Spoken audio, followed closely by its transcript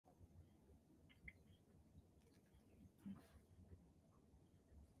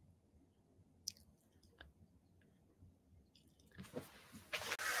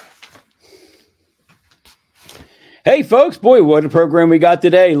Hey, folks, boy, what a program we got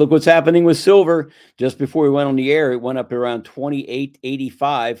today. Look what's happening with silver. Just before we went on the air, it went up to around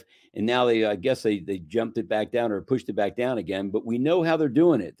 28.85, and now I guess they jumped it back down or pushed it back down again, but we know how they're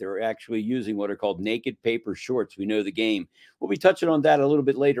doing it. They're actually using what are called naked paper shorts. We know the game. We'll be touching on that a little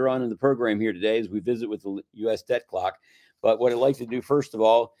bit later on in the program here today as we visit with the U.S. debt clock. But what I'd like to do, first of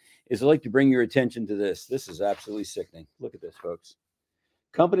all, is I'd like to bring your attention to this. This is absolutely sickening. Look at this, folks.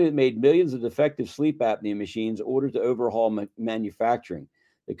 Company that made millions of defective sleep apnea machines ordered to overhaul manufacturing.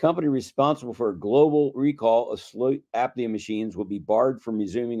 The company responsible for a global recall of sleep apnea machines will be barred from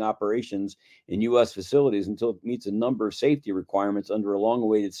resuming operations in U.S. facilities until it meets a number of safety requirements under a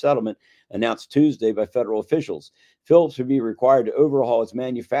long-awaited settlement announced Tuesday by federal officials. Philips would be required to overhaul its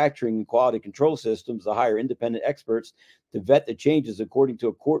manufacturing and quality control systems to hire independent experts to vet the changes according to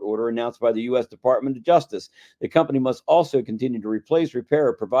a court order announced by the U.S. Department of Justice. The company must also continue to replace, repair,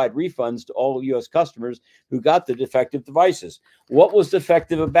 or provide refunds to all U.S. customers who got the defective devices. What was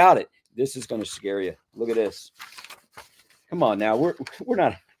defective about it? This is going to scare you. Look at this. Come on now. We're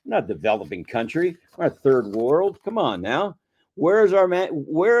not a developing country. We're a third world. Come on now. Where is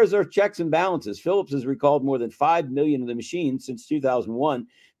our checks and balances? Philips has recalled more than 5 million of the machines since 2001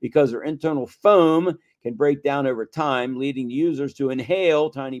 because their internal foam can break down over time, leading users to inhale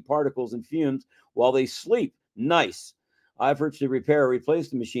tiny particles and fumes while they sleep. Nice. Efforts to repair or replace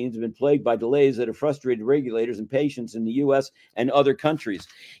the machines have been plagued by delays that have frustrated regulators and patients in the U.S. and other countries.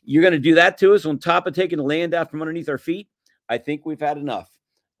 You're going to do that to us on top of taking the land out from underneath our feet? I think we've had enough.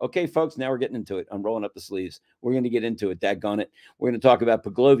 Okay, folks, now we're getting into it. I'm rolling up the sleeves. We're going to get into it, daggone it. We're going to talk about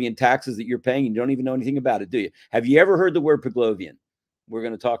Pigouvian taxes that you're paying and you don't even know anything about it, do you? Have you ever heard the word Pigouvian? We're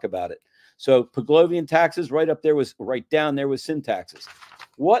going to talk about it. So Pigouvian taxes right down there with sin taxes.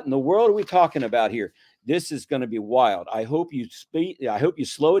 What in the world are we talking about here? This is going to be wild. I hope you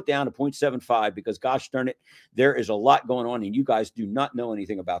slow it down to 0.75 because gosh darn it, there is a lot going on and you guys do not know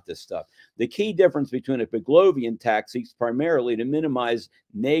anything about this stuff. The key difference between a Pigouvian tax seeks primarily to minimize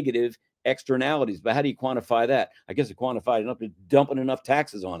negative externalities. But how do you quantify that? I guess it quantified enough to dumping enough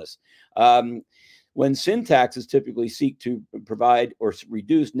taxes on us. When sin taxes typically seek to provide or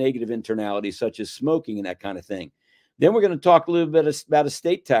reduce negative internalities such as smoking and that kind of thing. Then we're going to talk a little bit about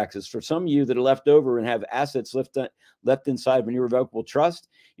estate taxes. For some of you that are left over and have assets left inside of an irrevocable trust,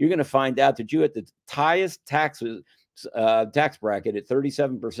 you're going to find out that you at the highest tax bracket at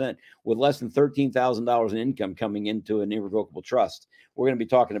 37% with less than $13,000 in income coming into an irrevocable trust. We're going to be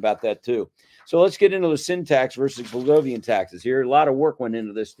talking about that too. So let's get into the sin tax versus Pigouvian taxes here. A lot of work went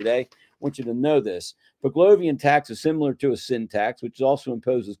into this today. I want you to know this. Pigouvian tax is similar to a sin tax, which also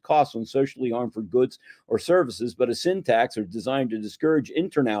imposes costs on socially harmful goods or services, but a sin tax are designed to discourage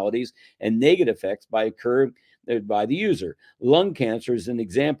internalities and negative effects by the user. Lung cancer is an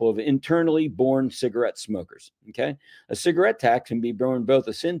example of internally born cigarette smokers. Okay, a cigarette tax can be born both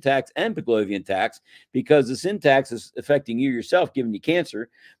a sin tax and Pigouvian tax because the sin tax is affecting you yourself, giving you cancer.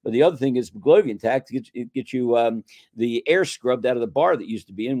 But the other thing is Pigouvian tax gets you the air scrubbed out of the bar that used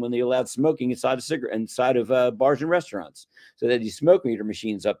to be in when they allowed smoking inside of bars and restaurants. So they had these smoke meter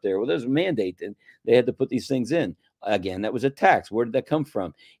machines up there. Well, there's a mandate and they had to put these things in. Again, that was a tax. Where did that come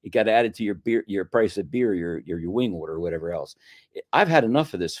from? It got added to your price of beer, your wing order, or whatever else. I've had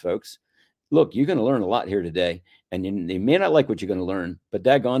enough of this, folks. Look, you're going to learn a lot here today, and they may not like what you're going to learn, but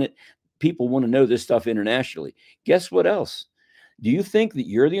daggone it, people want to know this stuff internationally. Guess what else? Do you think that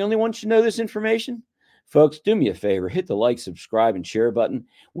you're the only one should know this information? Folks, do me a favor, hit the like, subscribe, and share button.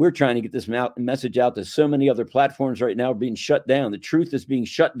 We're trying to get this message out to so many other platforms right now being shut down. The truth is being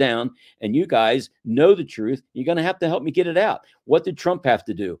shut down, and you guys know the truth. You're going to have to help me get it out. What did Trump have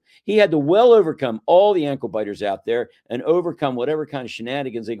to do? He had to well overcome all the ankle biters out there and overcome whatever kind of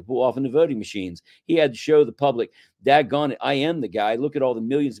shenanigans they could pull off in the voting machines. He had to show the public, daggone it, I am the guy. Look at all the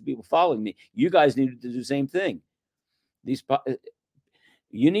millions of people following me. You guys needed to do the same thing.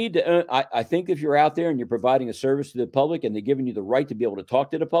 You need to, I think if you're out there and you're providing a service to the public and they're giving you the right to be able to talk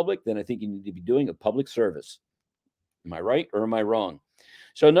to the public, then I think you need to be doing a public service. Am I right or am I wrong?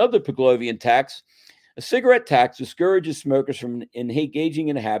 So another Pigouvian tax, a cigarette tax discourages smokers from engaging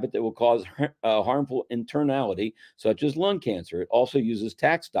in a habit that will cause harmful internality, such as lung cancer. It also uses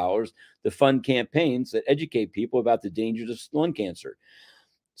tax dollars to fund campaigns that educate people about the dangers of lung cancer,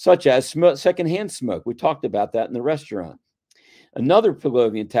 such as secondhand smoke. We talked about that in the restaurant. Another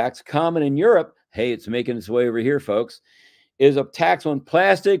Pigouvian tax, common in Europe, hey, it's making its way over here, folks, is a tax on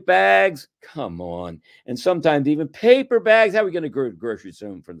plastic bags. Come on. And sometimes even paper bags. How are we going to go groceries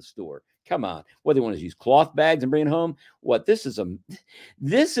home from the store? Come on. What, they want to use cloth bags and bring it home? What, this is the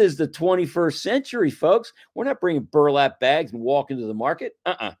 21st century, folks. We're not bringing burlap bags and walking to the market.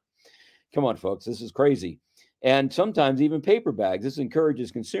 Come on, folks. This is crazy. and sometimes even paper bags. This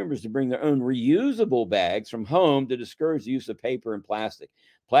encourages consumers to bring their own reusable bags from home to discourage the use of paper and plastic.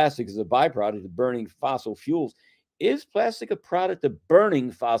 Plastic is a byproduct of burning fossil fuels. Is plastic a product of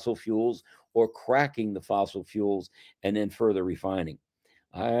burning fossil fuels or cracking the fossil fuels and then further refining?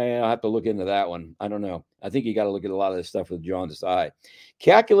 I'll have to look into that one. I don't know. I think you got to look at a lot of this stuff with jaundiced eye.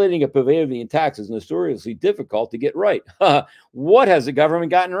 Calculating a Pigouvian tax is notoriously difficult to get right. What has the government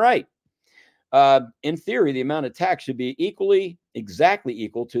gotten right? In theory, the amount of tax should be exactly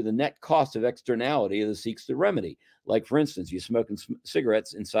equal to the net cost of externality that seeks to remedy. Like, for instance, you're smoking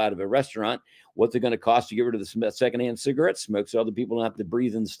cigarettes inside of a restaurant. What's it going to cost to get rid of the secondhand cigarette smoke so other people don't have to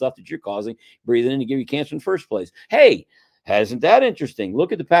breathe in the stuff that you're causing, breathe in and give you cancer in the first place? Hey, isn't that interesting?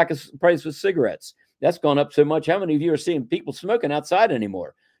 Look at the price of cigarettes. That's gone up so much. How many of you are seeing people smoking outside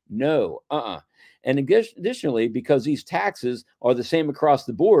anymore? No. And additionally, because these taxes are the same across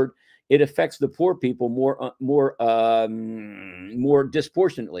the board, it affects the poor people more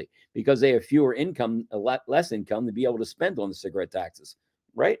disproportionately because they have fewer income, a lot less income to be able to spend on the cigarette taxes,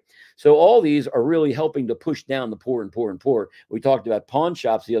 right? So all these are really helping to push down the poor and poor and poor. We talked about pawn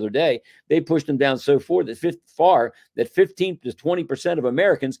shops the other day. They pushed them down so far that 15 to 20% of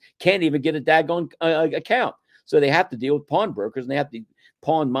Americans can't even get a daggone account. So they have to deal with pawnbrokers, and they have to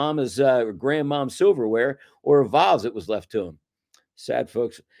pawn mama's or grandmom's silverware or a vase that was left to them. Sad,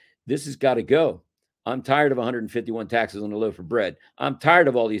 folks. This has got to go. I'm tired of 151 taxes on a loaf of bread. I'm tired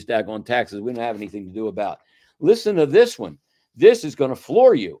of all these daggone taxes we don't have anything to do about. Listen to this one. This is going to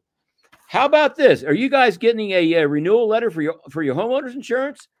floor you. How about this? Are you guys getting a renewal letter for your homeowner's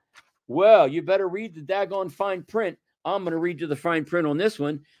insurance? Well, you better read the daggone fine print. I'm going to read you the fine print on this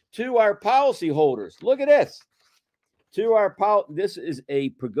one. To our policy holders, look at this. This is a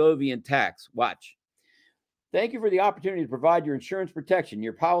Pigouvian tax. Watch. Thank you for the opportunity to provide your insurance protection.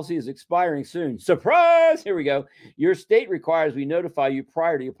 Your policy is expiring soon. Surprise! Here we go. Your state requires we notify you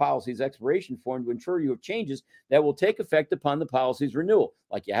prior to your policy's expiration form to ensure you have changes that will take effect upon the policy's renewal.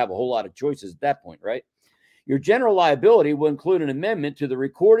 Like you have a whole lot of choices at that point, right? Your general liability will include an amendment to the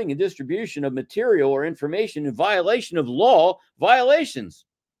recording and distribution of material or information in violation of law violations.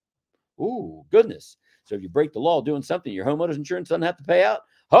 Ooh, goodness. So if you break the law doing something, your homeowner's insurance doesn't have to pay out?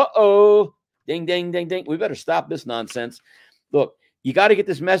 Uh-oh. Ding, ding, ding, ding. We better stop this nonsense. Look, you got to get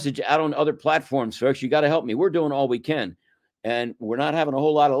this message out on other platforms, folks. You got to help me. We're doing all we can, and we're not having a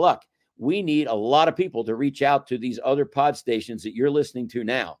whole lot of luck. We need a lot of people to reach out to these other pod stations that you're listening to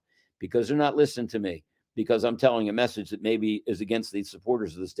now, because they're not listening to me, because I'm telling a message that maybe is against the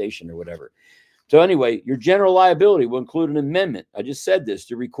supporters of the station or whatever. So anyway, your general liability will include an amendment. I just said this,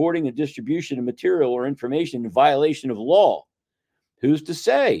 to recording and distribution of material or information in violation of law. Who's to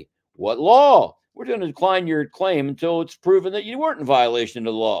say? What law? We're going to decline your claim until it's proven that you weren't in violation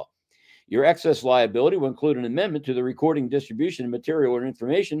of the law. Your excess liability will include an amendment to the recording, distribution of material or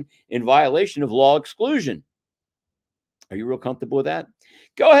information in violation of law exclusion. Are you real comfortable with that?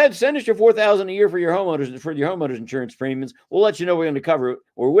 Go ahead, send us your $4,000 a year for your homeowners insurance premiums. We'll let you know we're going to cover it,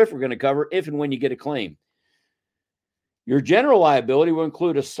 or if we're going to cover it, if and when you get a claim. Your general liability will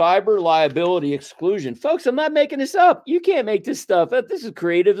include a cyber liability exclusion. Folks, I'm not making this up. You can't make this stuff up. This is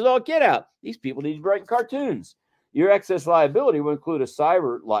creative as all get out. These people need to write cartoons. Your excess liability will include a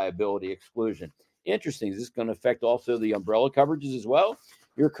cyber liability exclusion. Interesting. Is this going to affect also the umbrella coverages as well?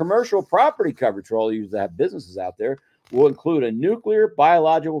 Your commercial property coverage for all you that have businesses out there will include a nuclear,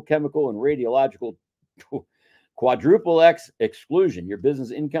 biological, chemical, and radiological quadruple X exclusion. Your business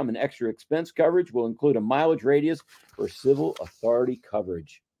income and extra expense coverage will include a mileage radius for civil authority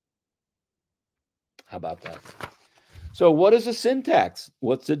coverage. How about that? So what is a sin tax?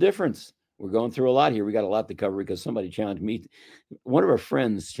 What's the difference? We're going through a lot here. We got a lot to cover because somebody challenged me. One of our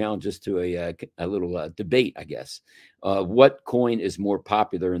friends challenged us to a little debate, I guess. What coin is more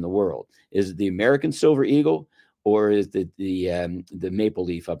popular in the world? Is it the American silver eagle, or is it the maple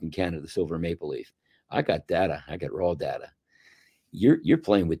leaf up in Canada, the silver maple leaf? I got data. I got raw data. You're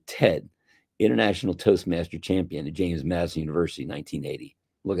playing with Ted, International Toastmaster Champion at James Madison University, 1980.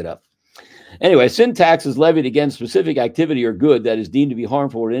 Look it up. Anyway, sin tax is levied against specific activity or good that is deemed to be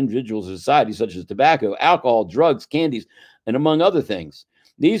harmful to individuals or society, such as tobacco, alcohol, drugs, candies, and among other things.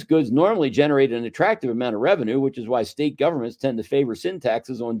 These goods normally generate an attractive amount of revenue, which is why state governments tend to favor sin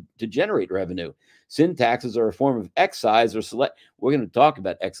taxes to generate revenue. Sin taxes are a form of excise or select. We're going to talk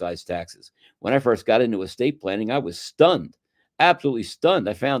about excise taxes. When I first got into estate planning, I was stunned, absolutely stunned.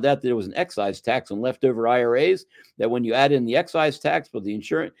 I found out that there was an excise tax on leftover IRAs, that when you add in the excise tax for the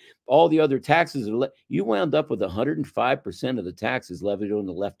insurance, all the other taxes, you wound up with 105% of the taxes levied on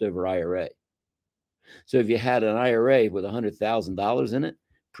the leftover IRA. So if you had an IRA with $100,000 in it,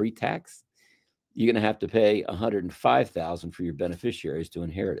 pre-tax, you're going to have to pay $105,000 for your beneficiaries to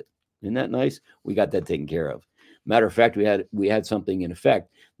inherit it. Isn't that nice? We got that taken care of. Matter of fact, we had something in effect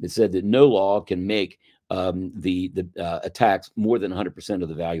that said that no law can make a tax more than 100% of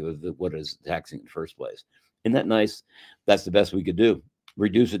the value of what is taxing in the first place. Isn't that nice? That's the best we could do.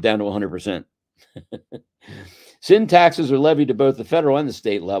 Reduce it down to 100%. Sin taxes are levied to both the federal and the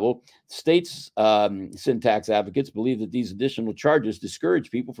state level. States' sin tax advocates believe that these additional charges discourage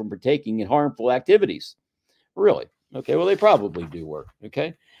people from partaking in harmful activities. Really? Okay, well, they probably do work.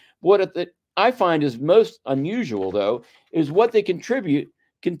 Okay. What I find is most unusual, though, is what they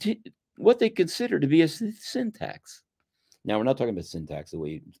what they consider to be a sin tax. Now, we're not talking about syntax the way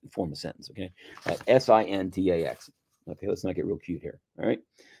you form a sentence, okay? S-I-N-T-A-X. Okay, let's not get real cute here, all right?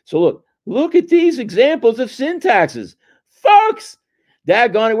 So look at these examples of syntaxes. Folks,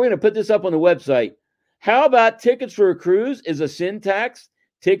 daggone it, we're going to put this up on the website. How about tickets for a cruise is a syntax?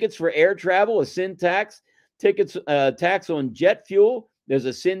 Tickets for air travel, a syntax? Tickets, tax on jet fuel, there's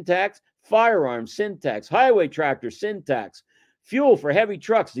a syntax. Firearms, syntax. Highway tractor, syntax. Fuel for heavy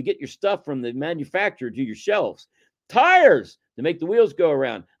trucks to get your stuff from the manufacturer to your shelves. Tires to make the wheels go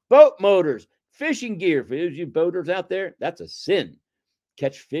around. Boat motors, fishing gear for those you boaters out there. That's a sin.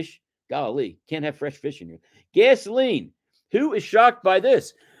 Catch fish, golly, can't have fresh fish in here. Gasoline. Who is shocked by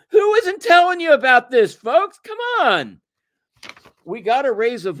this? Who isn't telling you about this, folks? Come on. We got to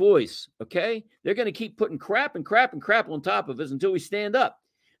raise a voice, okay? They're going to keep putting crap and crap and crap on top of us until we stand up.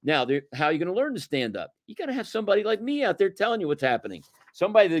 Now, how are you going to learn to stand up? You got to have somebody like me out there telling you what's happening.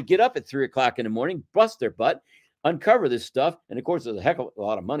 Somebody that get up at 3 o'clock in the morning, bust their butt, uncover this stuff. And of course, there's a heck of a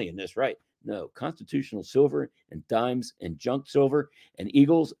lot of money in this, right? No, constitutional silver and dimes and junk silver and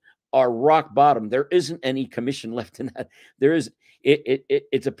eagles are rock bottom. There isn't any commission left in that. There is,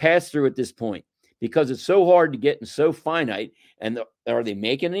 it's a pass through at this point because it's so hard to get and so finite. And are they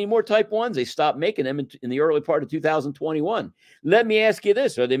making any more type 1s? They stopped making them in the early part of 2021. Let me ask you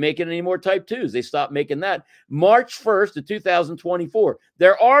this. Are they making any more type 2s? They stopped making that March 1st of 2024.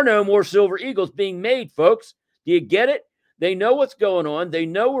 There are no more silver eagles being made, folks. Do you get it? They know what's going on. They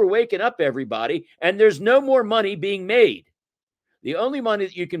know we're waking up everybody, and there's no more money being made. The only money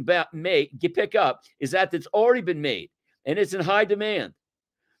that you can pick up is that's already been made, and it's in high demand.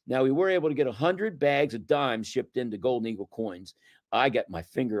 Now, we were able to get 100 bags of dimes shipped into Golden Eagle coins. I got my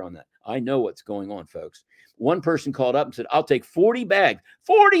finger on that. I know what's going on, folks. One person called up and said, I'll take 40 bags,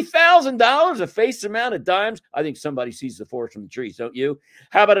 $40,000, a face amount of dimes. I think somebody sees the forest from the trees, don't you?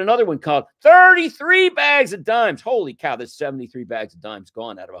 How about another one called 33 bags of dimes? Holy cow, there's 73 bags of dimes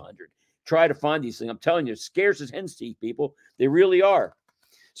gone out of 100. Try to find these things. I'm telling you, scarce as hen's teeth, people. They really are.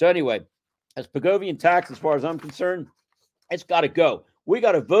 So anyway, as Pigouvian tax, as far as I'm concerned, it's got to go. We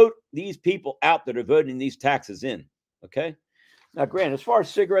got to vote these people out that are voting these taxes in, okay? Now, granted, as far as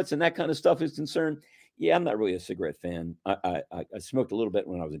cigarettes and that kind of stuff is concerned, yeah, I'm not really a cigarette fan. I smoked a little bit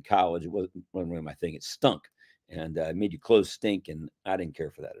when I was in college. It wasn't really my thing. It stunk, and it made your clothes stink, and I didn't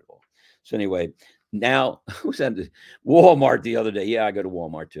care for that at all. So anyway, now, I was at Walmart the other day. Yeah, I go to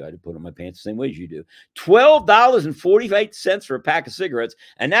Walmart, too. I had to put on my pants the same way as you do. $12.48 for a pack of cigarettes,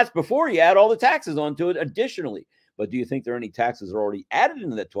 and that's before you add all the taxes onto it additionally. But do you think there are any taxes that are already added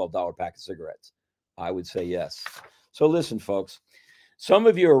into that $12 pack of cigarettes? I would say yes. So listen, folks, some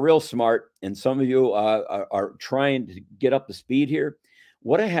of you are real smart and some of you are trying to get up to speed here.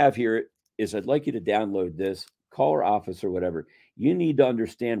 What I have here is I'd like you to download this, call our office or whatever. You need to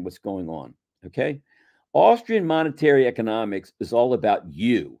understand what's going on, okay? Austrian Monetary Economics is all about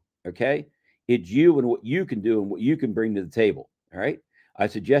you, okay? It's you and what you can do and what you can bring to the table, all right? I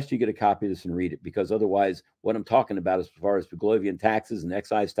suggest you get a copy of this and read it because otherwise what I'm talking about as far as Pigouvian taxes and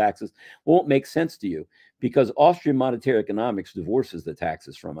excise taxes won't make sense to you because Austrian Monetary Economics divorces the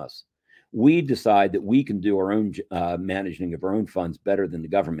taxes from us. We decide that we can do our own managing of our own funds better than the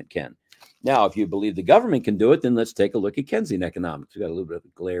government can. Now, if you believe the government can do it, then let's take a look at Keynesian economics. We got a little bit of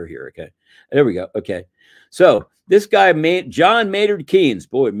a glare here. Okay. There we go. Okay. So this guy, John Maynard Keynes,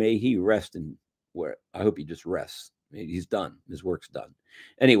 boy, may he rest in where I hope he just rests. He's done. His work's done.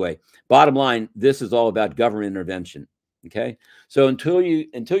 Anyway, bottom line, this is all about government intervention. Okay. So until you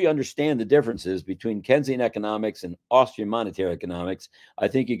understand the differences between Keynesian economics and Austrian monetary economics, I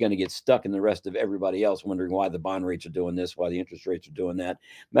think you're going to get stuck in the rest of everybody else wondering why the bond rates are doing this, why the interest rates are doing that.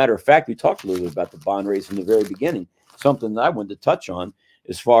 Matter of fact, we talked a little bit about the bond rates in the very beginning, something that I wanted to touch on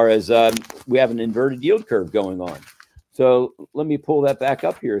as far as we have an inverted yield curve going on. So let me pull that back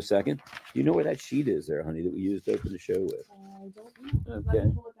up here a second. Do you know where that sheet is there, honey, that we used to open the show with? I don't know.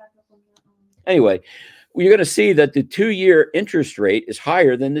 Okay. Anyway, you're going to see that the 2-year interest rate is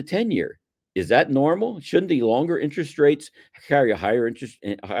higher than the 10-year. Is that normal? Shouldn't the longer interest rates carry a higher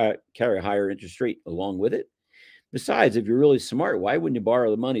interest rate along with it? Besides, if you're really smart, why wouldn't you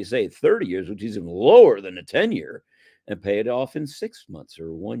borrow the money, say, at 30 years, which is even lower than a 10-year, and pay it off in 6 months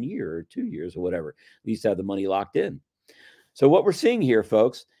or 1 year or 2 years or whatever? At least have the money locked in. So what we're seeing here,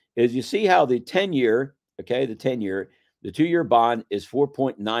 folks, is you see how the 10-year, okay, the 10-year, the 2-year bond is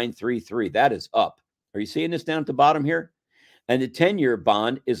 4.933. That is up. Are you seeing this down at the bottom here? And the 10-year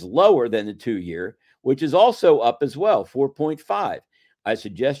bond is lower than the 2-year, which is also up as well, 4.5. I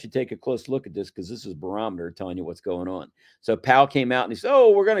suggest you take a close look at this because this is a barometer telling you what's going on. So Powell came out and he said, oh,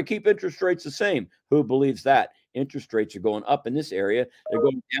 we're going to keep interest rates the same. Who believes that? Interest rates are going up in this area. They're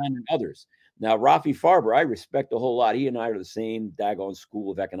going down in others. Now, Rafi Farber, I respect a whole lot. He and I are the same daggone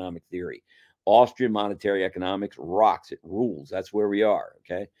school of economic theory. Austrian Monetary Economics rocks. It rules. That's where we are,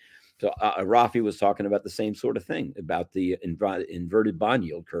 okay? So Rafi was talking about the same sort of thing, about the inverted bond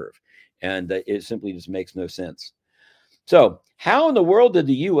yield curve. And it simply just makes no sense. So how in the world did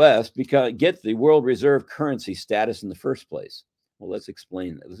the U.S. get the world reserve currency status in the first place? Well, let's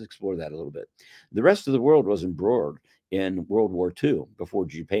explain that. Let's explore that a little bit. The rest of the world was embroiled in World War II before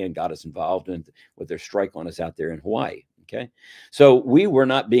Japan got us involved with their strike on us out there in Hawaii. Okay. So we were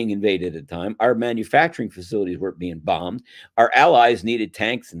not being invaded at the time. Our manufacturing facilities weren't being bombed. Our allies needed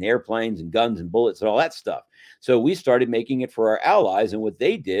tanks and airplanes and guns and bullets and all that stuff. So we started making it for our allies. And what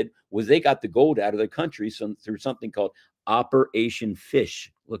they did was they got the gold out of their country through something called Operation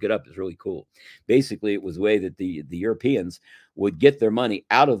Fish. Look it up. It's really cool. Basically, it was the way that the Europeans would get their money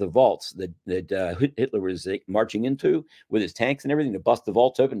out of the vaults that Hitler was marching into with his tanks and everything to bust the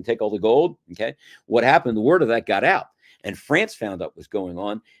vaults open and take all the gold. Okay. What happened? The word of that got out. And France found out what was going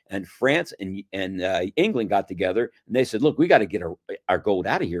on, and France and England got together, and they said, look, we got to get our gold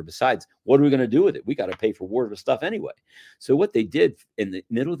out of here. Besides, what are we going to do with it? We got to pay for war stuff anyway. So what they did in the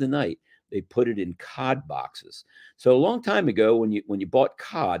middle of the night, they put it in cod boxes. So a long time ago, when you bought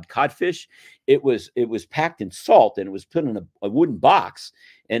codfish, it was packed in salt, and it was put in a wooden box,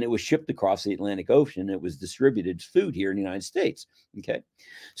 and it was shipped across the Atlantic Ocean. And it was distributed as food here in the United States. Okay.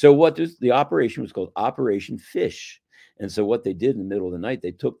 So the operation was called Operation Fish. And so what they did in the middle of the night,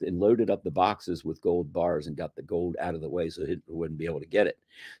 they took and loaded up the boxes with gold bars and got the gold out of the way so Hitler wouldn't be able to get it.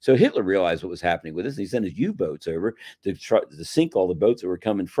 So Hitler realized what was happening with this. He sent his U-boats over to try to sink all the boats that were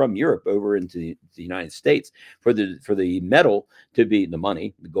coming from Europe over into the United States for the metal to be the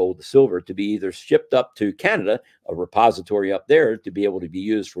money, the gold, the silver, to be either shipped up to Canada, a repository up there, to be able to be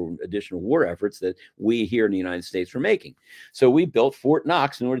used for additional war efforts that we here in the United States were making. So we built Fort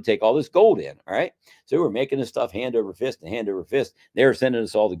Knox in order to take all this gold in. All right. So we're making this stuff hand over fist and hand over fist. They were sending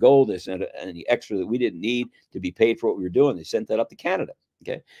us all the gold. They sent any extra that we didn't need to be paid for what we were doing. They sent that up to Canada.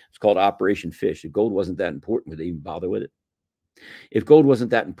 Okay. It's called Operation Fish. If gold wasn't that important, would they even bother with it? If gold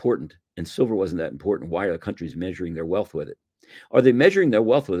wasn't that important and silver wasn't that important, why are the countries measuring their wealth with it? Are they measuring their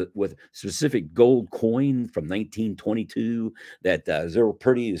wealth with specific gold coin from 1922 that Zero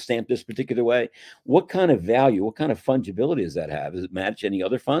Purdy stamped this particular way? What kind of value, what kind of fungibility does that have? Does it match any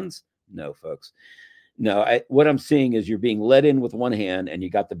other funds? No, folks. No, what I'm seeing is you're being let in with one hand and you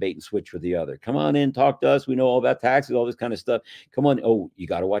got the bait and switch with the other. Come on in, talk to us. We know all about taxes, all this kind of stuff. Come on. Oh, you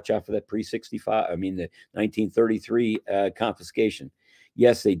got to watch out for that the 1933 confiscation.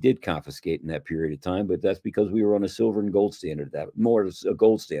 Yes, they did confiscate in that period of time, but that's because we were on a silver and gold standard more a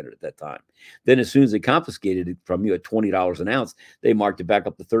gold standard at that time. Then as soon as they confiscated it from you at $20 an ounce, they marked it back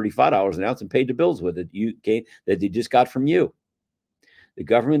up to $35 an ounce and paid the bills with it that they just got from you. The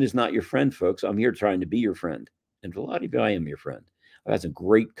government is not your friend, folks. I'm here trying to be your friend. And for a lot of you, I am your friend. I've had some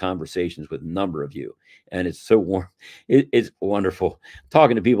great conversations with a number of you, and it's so warm. It's wonderful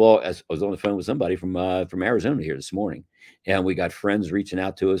talking to people. I was on the phone with somebody from Arizona here this morning, and we got friends reaching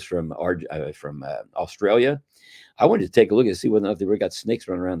out to us from Australia. I wanted to take a look and see whether or not they got snakes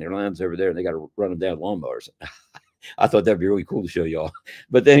running around their lawns over there, and they got to run them down lawnmowers. I thought that'd be really cool to show y'all.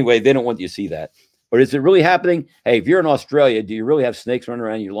 But anyway, they don't want you to see that. Or is it really happening? Hey, if you're in Australia, do you really have snakes running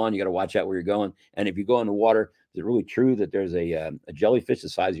around your lawn? You got to watch out where you're going. And if you go in the water, is it really true that there's a jellyfish the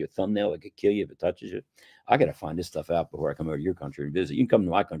size of your thumbnail that could kill you if it touches you? I got to find this stuff out before I come over to your country and visit. You can come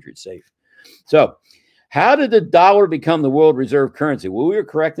to my country. It's safe. So how did the dollar become the world reserve currency? Well, we were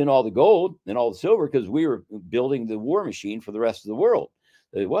collecting all the gold and all the silver because we were building the war machine for the rest of the world.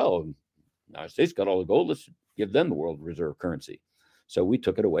 Well, the United States got all the gold. Let's give them the world reserve currency. So we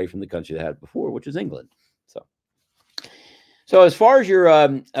took it away from the country that had it before, which is England. So as far as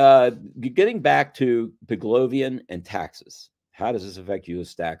you're getting back to Pigouvian and taxes, how does this affect you as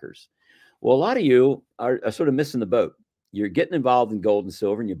stackers? Well, a lot of you are sort of missing the boat. You're getting involved in gold and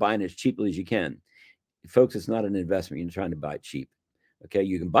silver, and you're buying it as cheaply as you can. Folks, it's not an investment. You're trying to buy it cheap. Okay,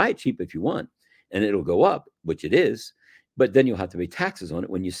 you can buy it cheap if you want, and it'll go up, which it is, but then you'll have to pay taxes on it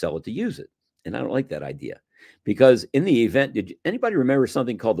when you sell it to use it. And I don't like that idea, because in the event, did anybody remember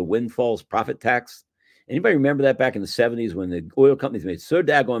something called the windfalls profit tax? Anybody remember that back in the 70s when the oil companies made so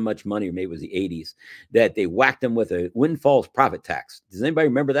daggone much money, or maybe it was the 80s, that they whacked them with a windfalls profit tax? Does anybody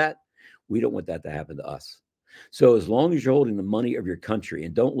remember that? We don't want that to happen to us. So as long as you're holding the money of your country,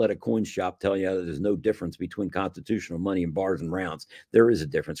 and don't let a coin shop tell you that there's no difference between constitutional money and bars and rounds. There is a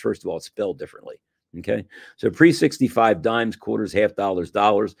difference. First of all, it's spelled differently. Okay. So pre-65 dimes, quarters, half dollars,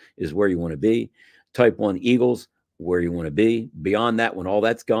 dollars is where you want to be. Type 1 eagles, where you want to be. Beyond that, when all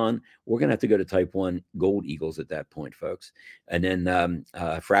that's gone, we're going to have to go to type 1 gold eagles at that point, folks. And then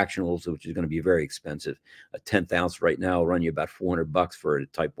fractionals, which is going to be very expensive. A 10th ounce right now will run you about $400 for a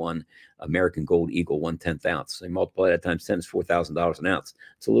type 1 American gold eagle, 1/10 ounce. So you multiply that times 10 is $4,000 an ounce.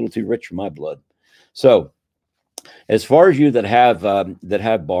 It's a little too rich for my blood. So as far as you that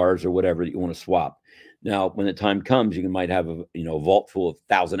have bars or whatever that you want to swap, now, when the time comes, you might have a vault full of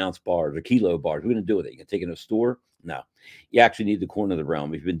 1,000-ounce bars or kilo bars. We're going to do with it. You can take it to a store. No, you actually need the coin of the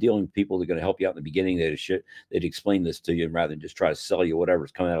realm. If you've been dealing with people that are going to help you out in the beginning, they'd explain this to you rather than just try to sell you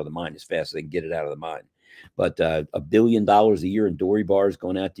whatever's coming out of the mine as fast as they can get it out of the mine. But $1 billion a year in dory bars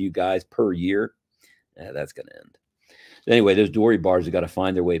going out to you guys per year, that's going to end. Anyway, those dory bars have got to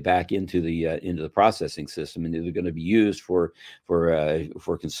find their way back into the processing system, and they're going to be used for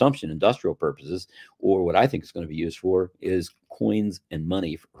consumption, industrial purposes, or what I think it's going to be used for is coins and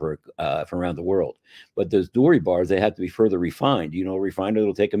money from around the world. But those dory bars, they have to be further refined. You know, a refiner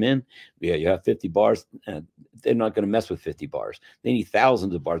that'll take them in. Yeah, you have 50 bars. They're not going to mess with 50 bars. They need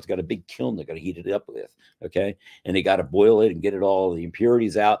thousands of bars. They got a big kiln they got to heat it up with. Okay, and they got to boil it and get all the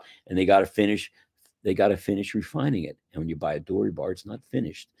impurities out, and they got to finish. They got to finish refining it. And when you buy a dory bar, it's not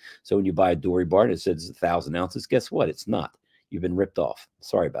finished. So when you buy a dory bar and it says it's 1,000 ounces, guess what? It's not. You've been ripped off.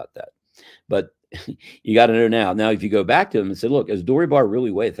 Sorry about that. But you got to know now. Now, if you go back to them and say, look, does dory bar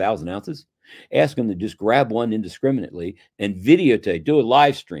really weigh 1,000 ounces? Ask them to just grab one indiscriminately and videotape, do a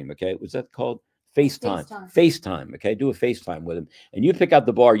live stream. Okay. What's that called? FaceTime. Okay. Do a FaceTime with them. And you pick out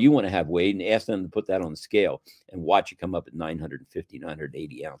the bar you want to have weighed and ask them to put that on the scale and watch it come up at 950,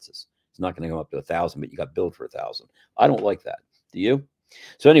 980 ounces. It's not going to come up to 1,000, but you got billed for 1,000. I don't like that. Do you?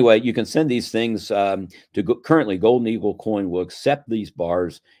 So anyway, you can send these things currently Golden Eagle Coin will accept these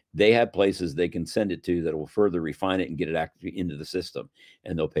bars. They have places they can send it to that will further refine it and get it actually into the system,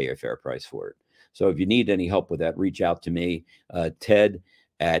 and they'll pay a fair price for it. So if you need any help with that, reach out to me, Ted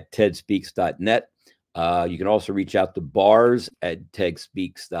at tedspeaks.net. You can also reach out to bars at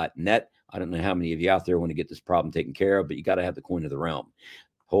tedspeaks.net. I don't know how many of you out there want to get this problem taken care of, but you got to have the coin of the realm.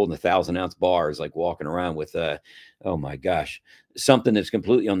 Holding 1,000-ounce bar is like walking around with, oh my gosh, something that's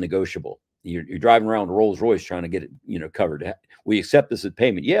completely unnegotiable. You're driving around a Rolls Royce trying to get it, covered. We accept this as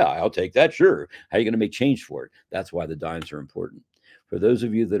payment. Yeah, I'll take that. Sure. How are you going to make change for it? That's why the dimes are important. For those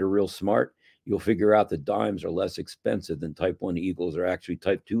of you that are real smart, you'll figure out that dimes are less expensive than type 1 eagles or actually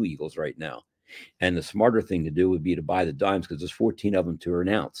type 2 eagles right now. And the smarter thing to do would be to buy the dimes because there's 14 of them to an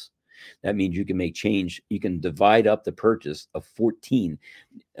ounce. That means you can make change. You can divide up the purchase of 14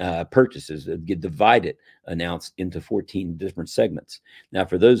 purchases. You divide it an ounce into 14 different segments. Now,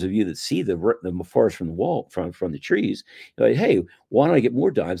 for those of you that see the forest from the wall, from the trees, you're like, hey, why don't I get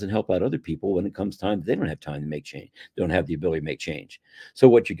more dimes and help out other people when it comes time? They don't have time to make change. They don't have the ability to make change. So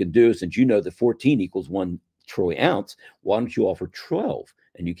what you can do, since you know that 14 equals 1 troy ounce, why don't you offer 12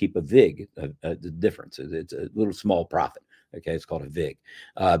 and you keep a vig, the difference. It's a little small profit. Okay, it's called a VIG,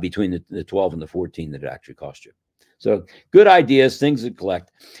 between the 12 and the 14 that it actually cost you. So good ideas, things to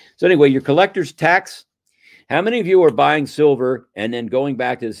collect. So anyway, your collector's tax. How many of you are buying silver and then going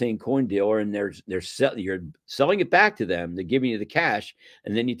back to the same coin dealer and you're selling it back to them? They're giving you the cash,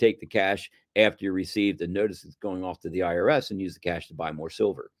 and then you take the cash after you receive the notice that's going off to the IRS and use the cash to buy more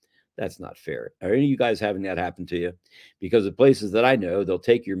silver. That's not fair. Are any of you guys having that happen to you? Because the places that I know, they'll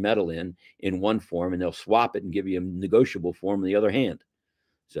take your metal in one form and they'll swap it and give you a negotiable form in the other hand.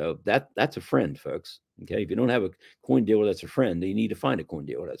 So that's a friend, folks. Okay, if you don't have a coin dealer that's a friend, then you need to find a coin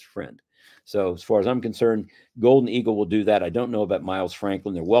dealer that's a friend. So as far as I'm concerned, Golden Eagle will do that. I don't know about Miles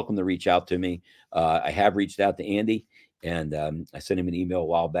Franklin. They're welcome to reach out to me. I have reached out to Andy, and I sent him an email a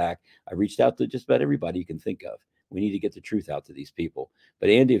while back. I reached out to just about everybody you can think of. We need to get the truth out to these people. But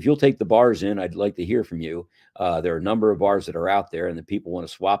Andy, if you'll take the bars in, I'd like to hear from you. There are a number of bars that are out there, and the people want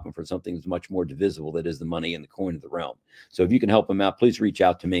to swap them for something that's much more divisible, that is the money and the coin of the realm. So if you can help them out, please reach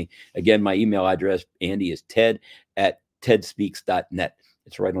out to me. Again, my email address, Andy, is ted at tedspeaks.net.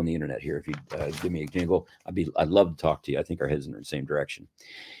 It's right on the internet here. If you give me a jingle, I'd love to talk to you. I think our heads are in the same direction.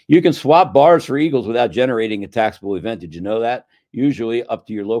 You can swap bars for eagles without generating a taxable event. Did you know that? Usually up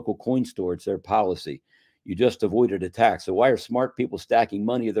to your local coin store. It's their policy. You just avoided a tax. So why are smart people stacking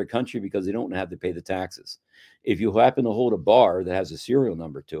money of their country? Because they don't have to pay the taxes. If you happen to hold a bar that has a serial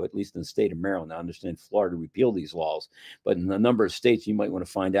number to it, at least in the state of Maryland, I understand Florida repealed these laws, but in a number of states, you might want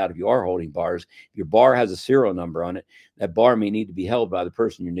to find out if you are holding bars. If your bar has a serial number on it, that bar may need to be held by the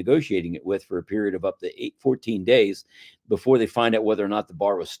person you're negotiating it with for a period of up to 14 days before they find out whether or not the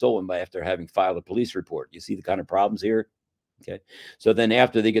bar was stolen by after having filed a police report. You see the kind of problems here? Okay. So then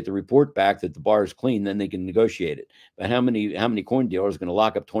after they get the report back that the bar is clean, then they can negotiate it. But how many coin dealers are going to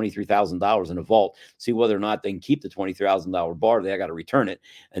lock up $23,000 in a vault, see whether or not they can keep the $23,000 bar? They got to return it.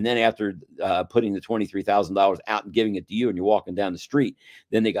 And then after putting the $23,000 out and giving it to you and you're walking down the street,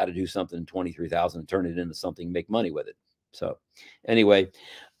 then they got to do something $23,000 and turn it into something and make money with it. So anyway,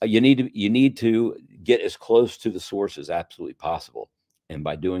 you need to get as close to the source as absolutely possible. And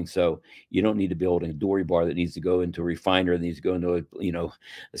by doing so, you don't need to be holding a dory bar that needs to go into a refiner, that needs to go into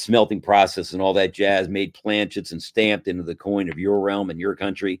a smelting process and all that jazz, made planchets and stamped into the coin of your realm and your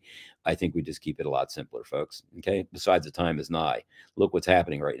country. I think we just keep it a lot simpler, folks. Okay. Besides, the time is nigh. Look what's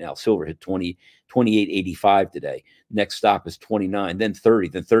happening right now. Silver hit 28.85 today. Next stop is 29, then 30,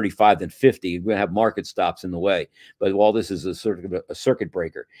 then 35, then 50. You're going to have market stops in the way. But while this is a circuit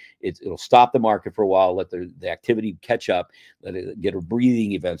breaker, it'll stop the market for a while, let the activity catch up, let it get a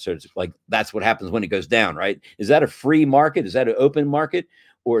breathing event. So it's like that's what happens when it goes down, right? Is that a free market? Is that an open market?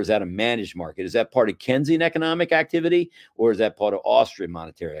 Or is that a managed market? Is that part of Keynesian economic activity, or is that part of Austrian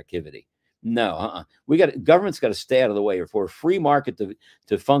monetary activity? No, government's got to stay out of the way. For a free market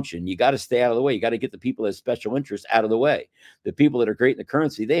to function, you got to stay out of the way. You got to get the people that have special interests out of the way. The people that are creating the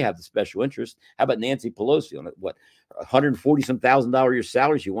currency, they have the special interest. How about Nancy Pelosi on what $140,000 a year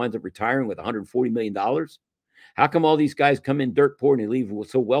salary? She winds up retiring with $140 million. How come all these guys come in dirt poor and they leave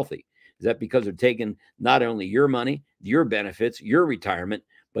so wealthy? Is that because they're taking not only your money, your benefits, your retirement,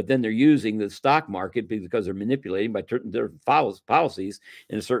 but then they're using the stock market because they're manipulating by their policies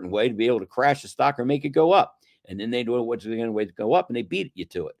in a certain way to be able to crash the stock or make it go up. And then they know what's going to go up and they beat you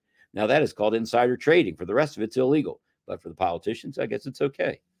to it. Now that is called insider trading. For the rest of it, it's illegal. But for the politicians, I guess it's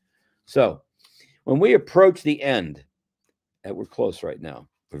okay. So when we approach the end, and we're close right now,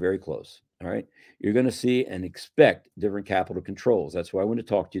 we're very close. All right. You're going to see and expect different capital controls. That's why I want to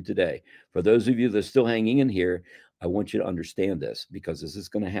talk to you today. For those of you that are still hanging in here, I want you to understand this because this is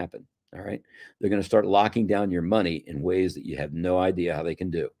going to happen. All right. They're going to start locking down your money in ways that you have no idea how they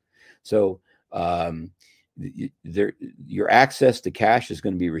can do. So your access to cash is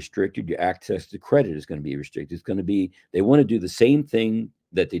going to be restricted. Your access to credit is going to be restricted. It's going to be, they want to do the same thing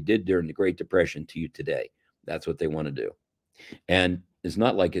that they did during the Great Depression to you today. That's what they want to do. And it's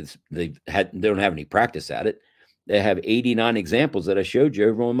not like they don't have any practice at it. They have 89 examples that I showed you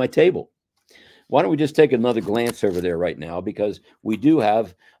over on my table. Why don't we just take another glance over there right now, because we do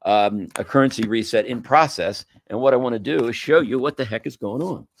have a currency reset in process. And what I want to do is show you what the heck is going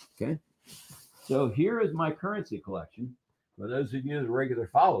on. Okay. So here is my currency collection. For those of you that are regular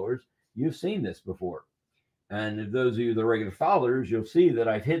followers, you've seen this before. And if those of you that are regular followers, you'll see that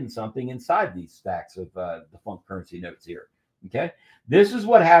I've hidden something inside these stacks of defunct currency notes here. Okay. This is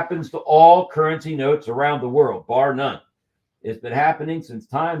what happens to all currency notes around the world, bar none. It's been happening since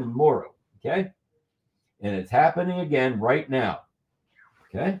time immemorial. Okay. And it's happening again right now.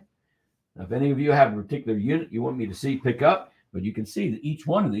 Okay. Now, if any of you have a particular unit you want me to see pick up, but you can see that each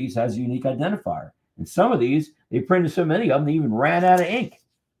one of these has a unique identifier. And some of these, they printed so many of them, they even ran out of ink.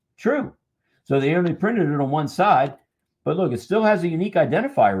 True. So they only printed it on one side. But look, it still has a unique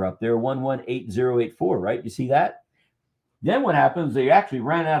identifier up there, 118084, right? You see that? Then what happens, they actually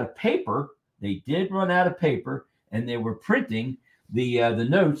ran out of paper. They did run out of paper, and they were printing the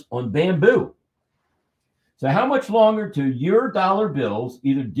notes on bamboo. So how much longer to your dollar bills,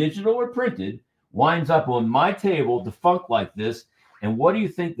 either digital or printed, winds up on my table defunct like this? And what do you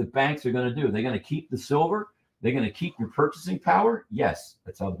think the banks are going to do? They're going to keep the silver? They're going to keep your purchasing power? Yes,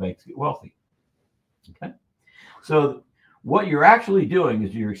 that's how the banks get wealthy. Okay. So what you're actually doing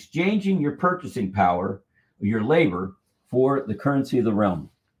is you're exchanging your purchasing power, your labor, for the currency of the realm.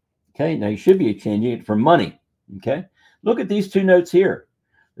 Okay. Now you should be exchanging it for money. Okay. Look at these two notes here.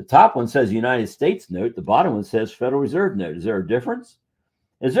 The top one says United States note. The bottom one says Federal Reserve note. Is there a difference?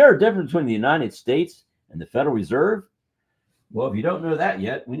 Is there a difference between the United States and the Federal Reserve? Well, if you don't know that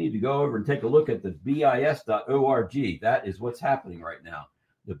yet, we need to go over and take a look at the BIS.org. That is what's happening right now.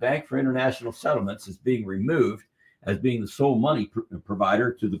 The Bank for International Settlements is being removed as being the sole money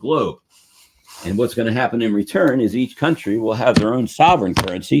provider to the globe. And what's going to happen in return is each country will have their own sovereign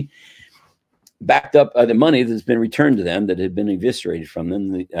currency backed up by the money that's been returned to them that had been eviscerated from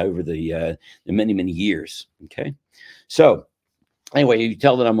them over the many, many years. Okay. So Anyway, you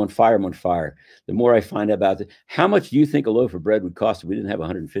tell that I'm on fire, I'm on fire. The more I find out about it, how much do you think a loaf of bread would cost if we didn't have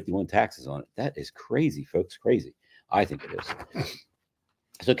 151 taxes on it? That is crazy, folks, crazy. I think it is.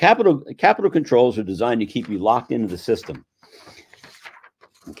 So capital controls are designed to keep you locked into the system.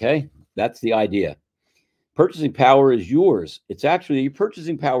 Okay, that's the idea. Purchasing power is yours. It's actually, your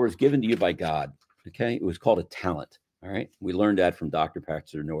purchasing power is given to you by God. Okay, it was called a talent. All right, we learned that from Dr.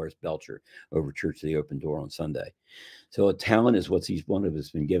 Pastor Norris Belcher over Church of the Open Door on Sunday. So a talent is what each one of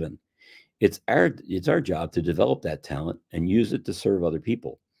us been given. It's our job to develop that talent and use it to serve other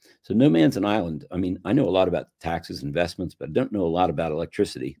people. So no man's an island. I mean, I know a lot about taxes, investments, but I don't know a lot about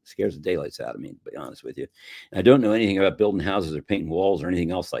electricity. It scares the daylights out of me, to be honest with you. I don't know anything about building houses or painting walls or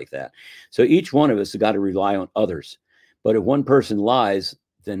anything else like that. So each one of us has got to rely on others. But if one person lies,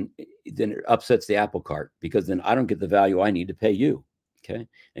 then it upsets the apple cart, because then I don't get the value I need to pay you. Okay.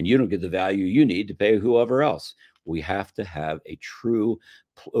 And you don't get the value you need to pay whoever else. We have to have a true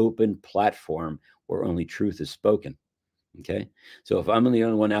open platform where only truth is spoken. Okay. So if I'm the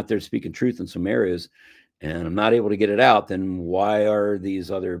only one out there speaking truth in some areas and I'm not able to get it out, then why are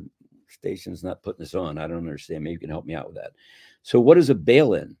these other stations not putting this on? I don't understand. Maybe you can help me out with that. So what is a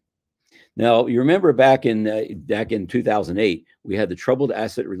bail-in? Now, you remember back in 2008, we had the Troubled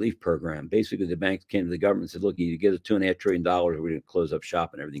Asset Relief Program. Basically, the banks came to the government and said, look, you get us $2.5 trillion, we're going to close up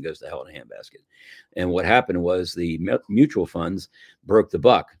shop and everything goes to hell in a handbasket. And what happened was the mutual funds broke the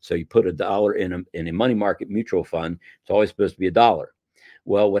buck. So you put $1 in a money market mutual fund. It's always supposed to be $1.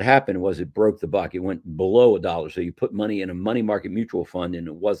 Well, what happened was it broke the buck. It went below $1. So you put money in a money market mutual fund and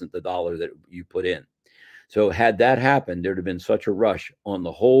it wasn't the $1 that you put in. So had that happened, there'd have been such a rush on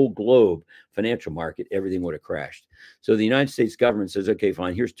the whole globe financial market, everything would have crashed. So the United States government says, okay,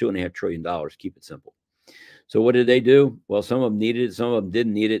 fine, here's $2.5 trillion. Keep it simple. So what did they do? Well, some of them needed it. Some of them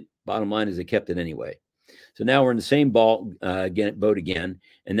didn't need it. Bottom line is they kept it anyway. So now we're in the same boat again.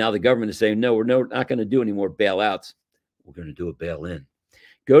 And now the government is saying, no, we're not going to do any more bailouts. We're going to do a bail-in.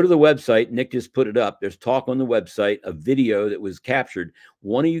 Go to the website. Nick just put it up. There's talk on the website, a video that was captured.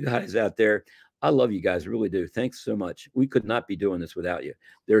 One of you guys out there, I love you guys, really do. Thanks so much. We could not be doing this without you.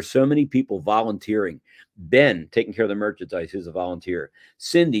 There are so many people volunteering. Ben taking care of the merchandise, he's a volunteer.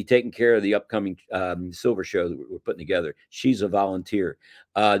 Cindy taking care of the upcoming silver show that we're putting together. She's a volunteer.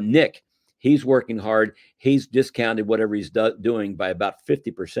 Nick, he's working hard. He's discounted whatever he's doing by about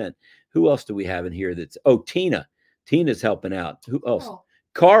 50%. Who else do we have in here that's, oh, Tina. Tina's helping out. Who else? Oh.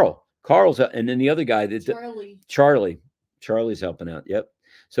 Carl's, and then the other guy, Charlie's helping out. Yep.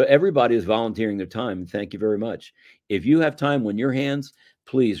 So everybody is volunteering their time. Thank you very much. If you have time on your hands,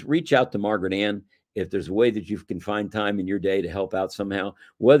 please reach out to Margaret Ann. If there's a way that you can find time in your day to help out somehow,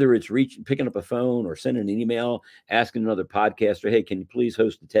 whether it's picking up a phone or sending an email, asking another podcaster, hey, can you please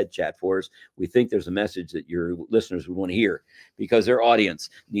host a TED Chat for us? We think there's a message that your listeners would want to hear, because their audience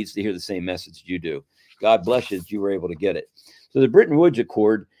needs to hear the same message you do. God bless you that you were able to get it. So the Bretton Woods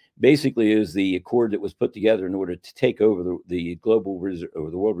Accord basically is the accord that was put together in order to take over the global reserve, or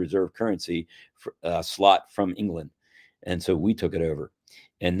the world reserve currency slot from England. And so we took it over.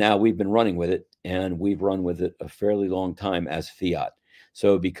 And now we've been running with it, and we've run with it a fairly long time as fiat.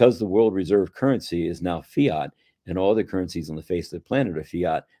 So because the world reserve currency is now fiat, and all the currencies on the face of the planet are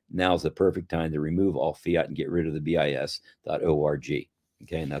fiat, now's the perfect time to remove all fiat and get rid of the BIS.org.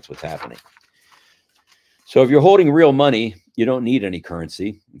 Okay, and that's what's happening. So if you're holding real money, you don't need any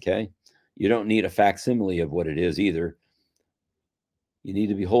currency, okay? You don't need a facsimile of what it is either. You need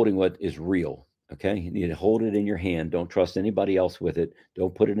to be holding what is real, okay? You need to hold it in your hand. Don't trust anybody else with it.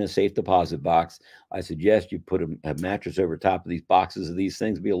 Don't put it in a safe deposit box. I suggest you put a mattress over top of these boxes of these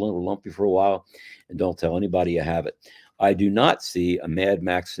things, be a little lumpy for a while, and don't tell anybody you have it. I do not see a Mad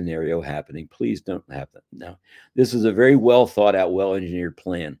Max scenario happening. Please don't happen. No, this is a very well thought out, well engineered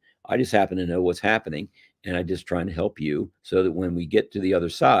plan. I just happen to know what's happening, and I'm just trying to help you so that when we get to the other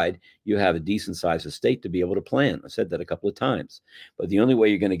side, you have a decent sized estate to be able to plan. I said that a couple of times. But the only way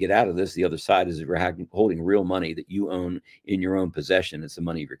you're going to get out of this, the other side, is if you're holding real money that you own in your own possession. It's the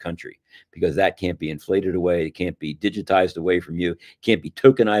money of your country, because that can't be inflated away. It can't be digitized away from you. Can't be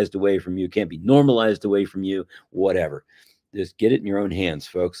tokenized away from you. Can't be normalized away from you, whatever. Just get it in your own hands,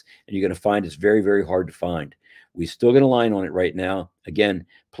 folks. And you're going to find it's very, very hard to find. We still get a line on it right now. Again,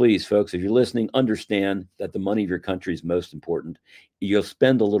 please, folks, if you're listening, understand that the money of your country is most important. You'll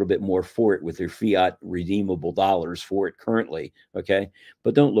spend a little bit more for it with your fiat redeemable dollars for it currently, okay?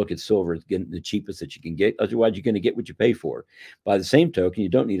 But don't look at silver as getting the cheapest that you can get. Otherwise, you're going to get what you pay for. By the same token, you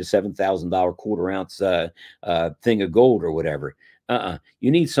don't need a $7,000 quarter ounce thing of gold or whatever.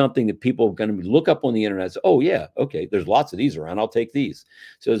 You need something that people are going to look up on the internet and say, oh, yeah, okay, there's lots of these around. I'll take these.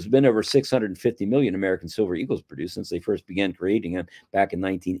 So there's been over 650 million American silver eagles produced since they first began creating them back in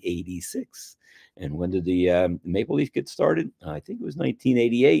 1986. And when did the maple leaf get started? I think it was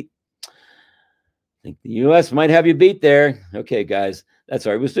 1988. I think the U.S. might have you beat there. Okay, guys, that's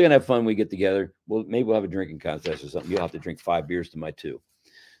all right. We're still going to have fun when we get together. Well, maybe we'll have a drinking contest or something. You'll have to drink 5 beers to my 2.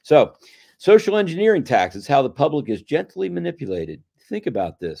 So, social engineering tax is how the public is gently manipulated. Think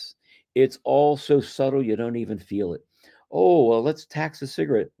about this. It's all so subtle you don't even feel it. Oh, well, let's tax a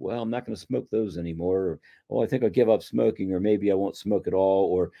cigarette. Well, I'm not going to smoke those anymore. Or, oh, I think I'll give up smoking, or maybe I won't smoke at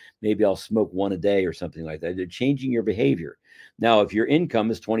all, or maybe I'll smoke 1 a day or something like that. They're changing your behavior. Now, if your income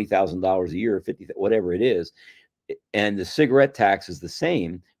is $20,000 a year, 50, whatever it is, and the cigarette tax is the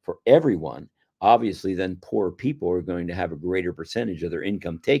same for everyone, obviously, then poor people are going to have a greater percentage of their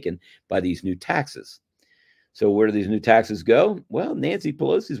income taken by these new taxes. So where do these new taxes go? Well, Nancy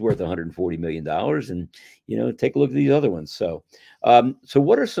Pelosi's worth $140 million. And, take a look at these other ones. So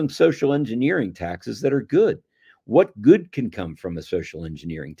what are some social engineering taxes that are good? What good can come from a social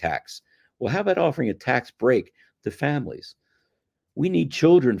engineering tax? Well, how about offering a tax break to families? We need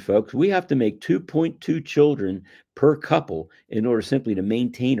children, folks. We have to make 2.2 children per couple in order simply to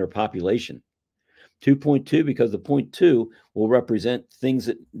maintain our population. 2.2, because the 0.2 will represent things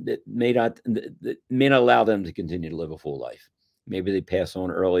that may not allow them to continue to live a full life. Maybe they pass on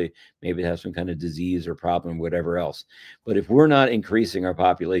early, maybe they have some kind of disease or problem, whatever else. But if we're not increasing our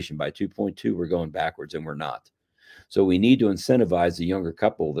population by 2.2, we're going backwards, and we're not. So we need to incentivize the younger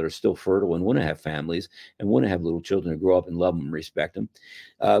couple that are still fertile and want to have families and want to have little children to grow up and love them and respect them.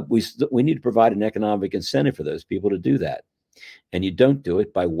 We need to provide an economic incentive for those people to do that. And you don't do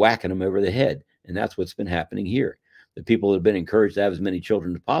it by whacking them over the head. And that's what's been happening here. The people that have been encouraged to have as many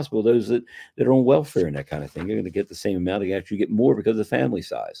children as possible, those that are on welfare and that kind of thing, they're going to get the same amount. They actually get more because of the family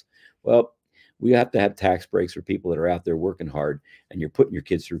size. Well, we have to have tax breaks for people that are out there working hard, and you're putting your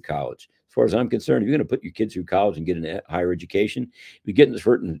kids through college. As far as I'm concerned, if you're going to put your kids through college and get a higher education, if you get in a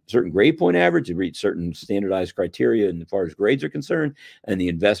certain grade point average, you reach certain standardized criteria, and as far as grades are concerned, and the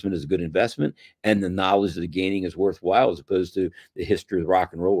investment is a good investment, and the knowledge that they're gaining is worthwhile, as opposed to the history of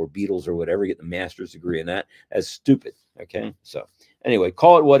rock and roll or Beatles or whatever, getting a master's degree in that, that's stupid. Okay, so anyway,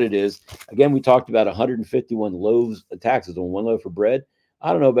 call it what it is. Again, we talked about 151 loaves of taxes on 1 loaf of bread.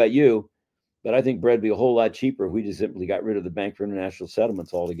 I don't know about you, but I think bread would be a whole lot cheaper if we just simply got rid of the Bank for International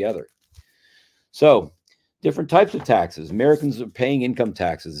Settlements altogether. So, different types of taxes. Americans are paying income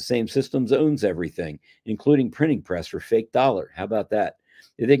taxes. The same systems owns everything, including printing press for fake dollar. How about that?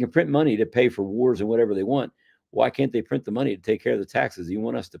 If they can print money to pay for wars and whatever they want, why can't they print the money to take care of the taxes you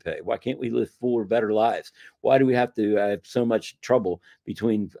want us to pay? Why can't we live fuller, better lives? Why do we have to have so much trouble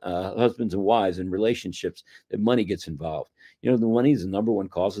between husbands and wives and relationships that money gets involved? The money is the #1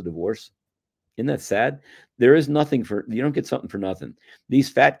 cause of divorce. Isn't that sad? There is nothing you don't get something for nothing. These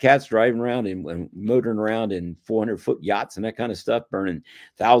fat cats driving around and motoring around in 400-foot yachts and that kind of stuff, burning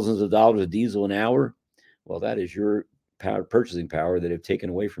thousands of dollars of diesel an hour. Well, that is your purchasing power that have taken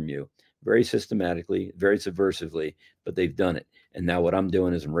away from you very systematically, very subversively, but they've done it. And now what I'm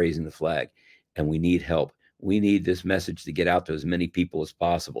doing is I'm raising the flag, and we need help. We need this message to get out to as many people as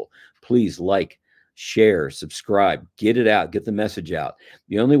possible. Please share, subscribe, get it out, get the message out.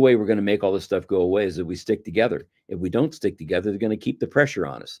 The only way we're going to make all this stuff go away is if we stick together. If we don't stick together, they're going to keep the pressure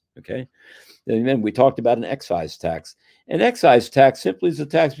on us. Okay. And then we talked about an excise tax. An excise tax simply is a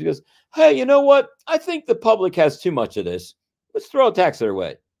tax because, hey, you know what? I think the public has too much of this. Let's throw a tax their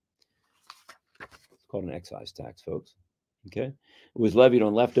way. It's called an excise tax, folks. Okay. It was levied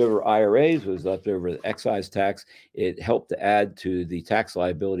on leftover IRAs. It was leftover excise tax. It helped to add to the tax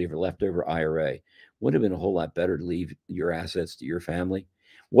liability of a leftover IRA. Would have been a whole lot better to leave your assets to your family.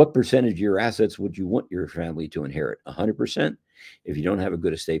 What percentage of your assets would you want your family to inherit? 100%? If you don't have a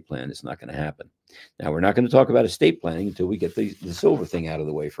good estate plan, it's not going to happen. Now, we're not going to talk about estate planning until we get the silver thing out of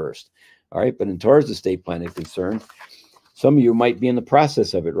the way first. All right. But as far as estate planning is concerned, some of you might be in the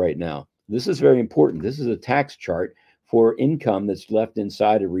process of it right now. This is very important. This is a tax chart for income that's left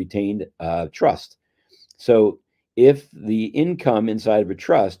inside a retained trust. So if the income inside of a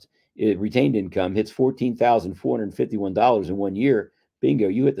trust, retained income, hits $14,451 in 1 year, bingo,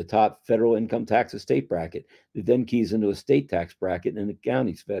 you hit the top federal income tax estate bracket. It then keys into a state tax bracket and a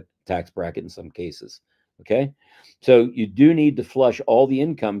county tax bracket in some cases. Okay, so you do need to flush all the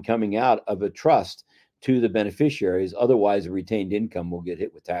income coming out of a trust to the beneficiaries. Otherwise, the retained income will get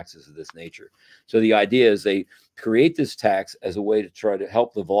hit with taxes of this nature. So the idea is they create this tax as a way to try to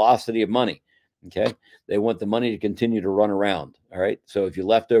help the velocity of money. Okay. They want the money to continue to run around. All right. So if you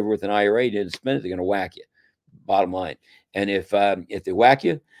left over with an IRA, you didn't spend it, they're going to whack you. bottom line. And if they whack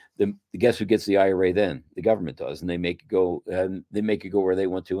you, then guess who gets the IRA then? The government does, and they make it go. They make it go where they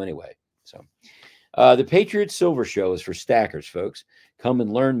want to anyway. So, the Patriot Silver Show is for stackers, folks. Come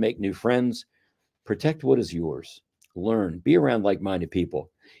and learn, make new friends, protect what is yours. Learn, be around like-minded people.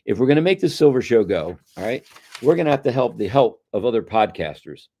 If we're going to make this Silver Show go, all right, we're going to have to help the help of other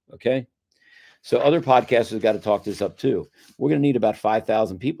podcasters. Okay. So other podcasters got to talk this up too. We're going to need about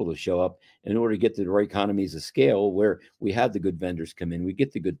 5,000 people to show up in order to get to the right economies of scale where we have the good vendors come in. We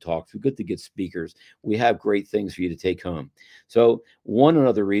get the good talks. We get the good speakers. We have great things for you to take home. So one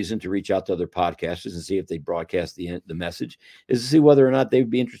another reason to reach out to other podcasters and see if they broadcast the message is to see whether or not they would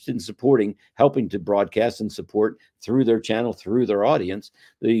be interested in supporting, helping to broadcast and support through their channel, through their audience,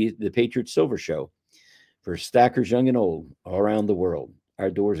 the Patriot Silver Show. For stackers young and old all around the world, our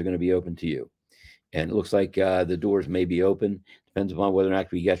doors are going to be open to you. And it looks like the doors may be open. Depends upon whether or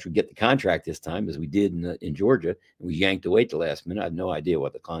not we actually get the contract this time, as we did in Georgia. We yanked away at the last minute. I had no idea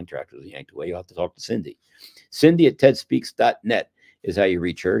what the contract was yanked away. You'll have to talk to Cindy. Cindy at tedspeaks.net is how you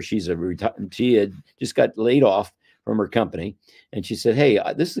reach her. She had just got laid off from her company. And she said, hey,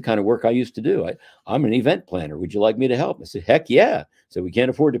 this is the kind of work I used to do. I'm an event planner. Would you like me to help? I said, heck yeah. So we can't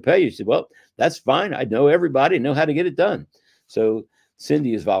afford to pay you. She said, well, that's fine. I know everybody, know how to get it done. So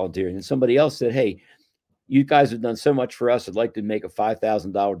Cindy is volunteering. And somebody else said, hey, you guys have done so much for us. I'd like to make a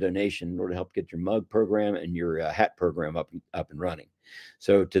 $5,000 donation in order to help get your mug program and your hat program up and running.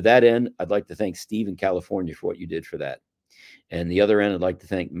 So to that end, I'd like to thank Steve in California for what you did for that. And the other end, I'd like to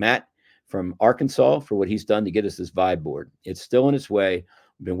thank Matt from Arkansas for what he's done to get us this vibe board. It's still in its way.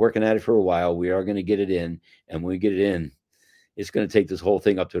 We've been working at it for a while. We are going to get it in. And when we get it in, it's going to take this whole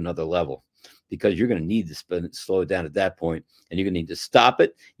thing up to another level, because you're going to need to slow it down at that point, and you're going to need to stop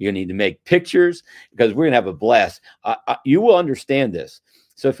it. You're going to need to make pictures, because we're going to have a blast. You will understand this.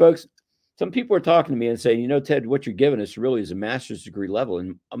 So, folks, some people are talking to me and saying, you know, Ted, what you're giving us really is a master's degree level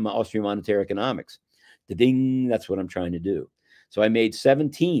in Austrian Monetary Economics. Ding, that's what I'm trying to do. So I made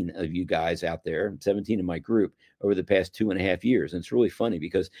 17 of you guys out there, 17 in my group over the past 2.5 years. And it's really funny,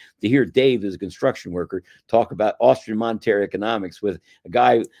 because to hear Dave, as a construction worker, talk about Austrian monetary economics with a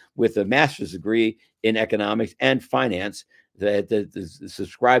guy with a master's degree in economics and finance that is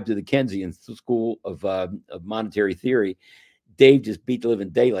subscribed to the Keynesian School of Monetary Theory, Dave just beat the living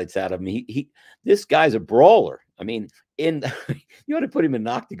daylights out of me. This guy's a brawler. I mean, you ought to put him in an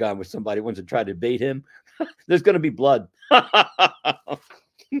octagon with somebody who wants to try to debate him. There's going to be blood.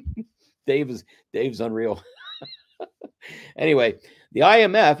 Dave's unreal. Anyway, the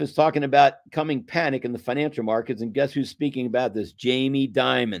IMF is talking about coming panic in the financial markets, and guess who's speaking about this? Jamie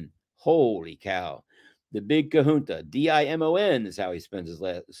Dimon. Holy cow. The big kahunta. Dimon is how he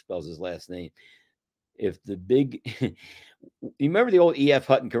spells his last name. If the big, you remember the old E.F.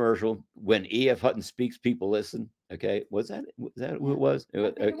 Hutton commercial? When E.F. Hutton speaks, people listen. Okay, was that who it was?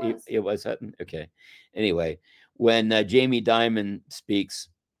 It was Hutton. Okay. Anyway, when Jamie Dimon speaks,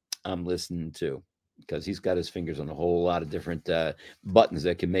 I'm listening too, because he's got his fingers on a whole lot of different buttons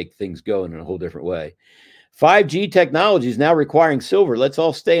that can make things go in a whole different way. 5G technology is now requiring silver. Let's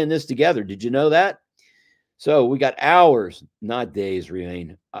all stay in this together. Did you know that? So we got hours, not days,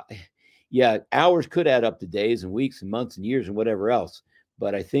 remain. Yeah, hours could add up to days and weeks and months and years and whatever else.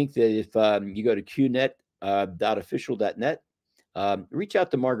 But I think that if you go to qnet.official.net, reach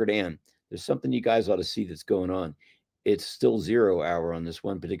out to Margaret Ann. There's something you guys ought to see that's going on. It's still 0 hour on this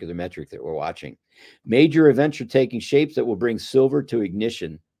one particular metric that we're watching. Major events are taking shapes that will bring silver to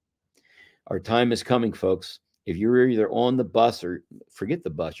ignition. Our time is coming, folks. If you're either on the bus, or forget the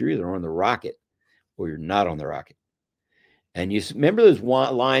bus, you're either on the rocket or you're not on the rocket. And you remember those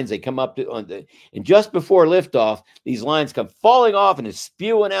lines, they come up and just before liftoff, these lines come falling off and it's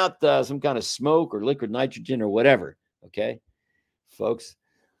spewing out some kind of smoke or liquid nitrogen or whatever. Okay, folks,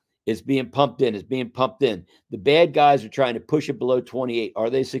 it's being pumped in. It's being pumped in. The bad guys are trying to push it below 28. Are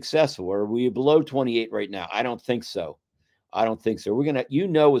they successful? Or are we below 28 right now? I don't think so. I don't think so. We're going to, you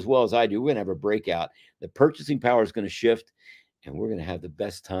know, as well as I do, we're going to have a breakout. The purchasing power is going to shift, and we're going to have the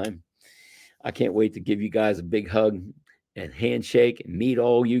best time. I can't wait to give you guys a big hug and handshake and meet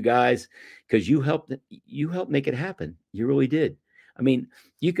all you guys, because you helped make it happen. You really did. I mean,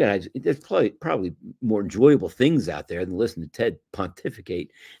 you guys, there's probably more enjoyable things out there than listening to Ted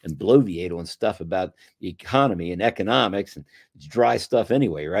pontificate and bloviate on stuff about the economy and economics, and it's dry stuff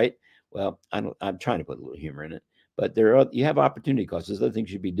anyway, right? Well, I'm trying to put a little humor in it, but you have opportunity costs. There's other things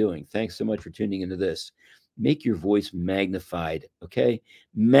you should be doing. Thanks so much for tuning into this. Make your voice magnified, okay?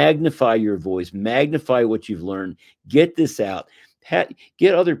 Magnify your voice. Magnify what you've learned. Get this out.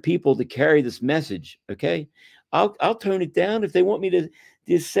 Get other people to carry this message, okay? I'll tone it down if they want me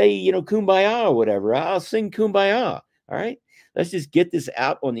to say, you know, kumbaya or whatever. I'll sing kumbaya. All right. Let's just get this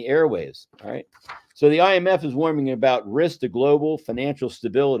out on the airwaves. All right. So the IMF is warning about risk to global financial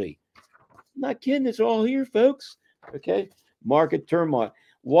stability. I'm not kidding. It's all here, folks. Okay. Market turmoil.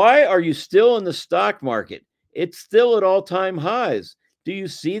 Why are you still in the stock market? It's still at all-time highs. Do you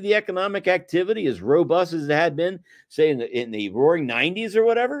see the economic activity as robust as it had been, say, in the roaring 90s or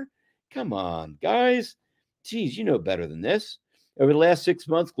whatever? Come on, guys. Geez, you know better than this. Over the last 6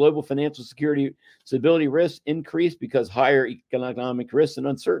 months, global financial security stability risks increased because higher economic risks and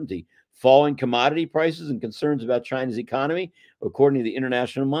uncertainty, falling commodity prices, and concerns about China's economy, according to the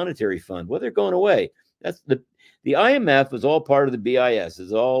International Monetary Fund. Well, they're going away. That's the IMF is all part of the BIS.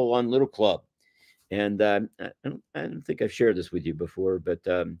 It's all one little club. And I don't think I've shared this with you before, but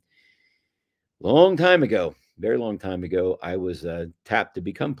long time ago, very long time ago, I was tapped to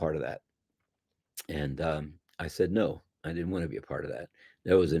become part of that. And I said, no, I didn't want to be a part of that.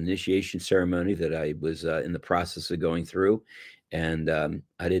 That was an initiation ceremony that I was in the process of going through. And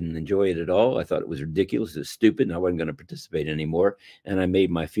I didn't enjoy it at all. I thought it was ridiculous. It was stupid. And I wasn't going to participate anymore. And I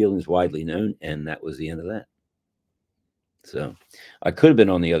made my feelings widely known. And that was the end of that. So I could have been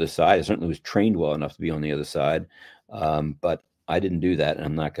on the other side. I certainly was trained well enough to be on the other side. But I didn't do that. And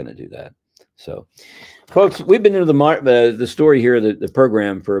I'm not going to do that. So, folks, we've been into the story here, the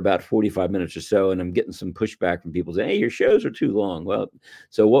program, for about 45 minutes or so, and I'm getting some pushback from people saying, hey, your shows are too long. Well,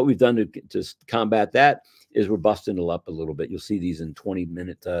 so what we've done to combat that is we're busting it up a little bit. You'll see these in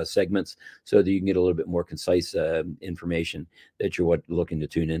 20-minute segments so that you can get a little bit more concise information that you're looking to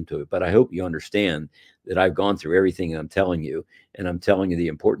tune into it. But I hope you understand that I've gone through everything I'm telling you, and I'm telling you the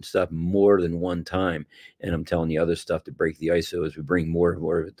important stuff more than one time, and I'm telling you other stuff to break the ice so as we bring more and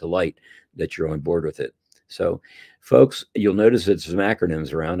more of it to light, that you're on board with it. So, folks, you'll notice that some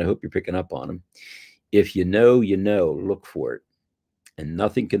acronyms around. I hope you're picking up on them. If you know, you know, look for it. And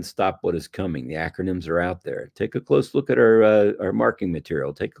nothing can stop what is coming. The acronyms are out there. Take a close look at our marketing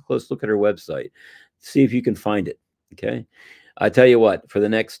material. Take a close look at our website. See if you can find it. Okay. I tell you what, for the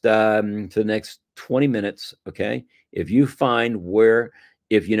next 20 minutes, okay, if you find where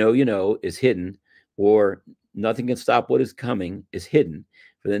if you know is hidden, or nothing can stop what is coming is hidden,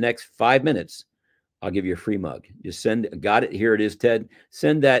 for the next 5 minutes, I'll give you a free mug. Just got it. Here it is, Ted.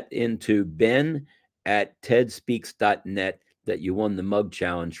 Send that into ben@tedspeaks.net that you won the mug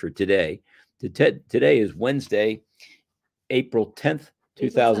challenge for today. Today is Wednesday, April 10th,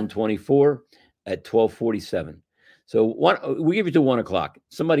 2024 at 12:47. So we give it to 1 o'clock.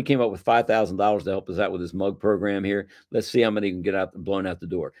 Somebody came up with $5,000 to help us out with this mug program here. Let's see how many can get blown out the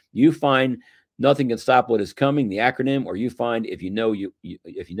door. You find nothing can stop what is coming, the acronym, or you find if you know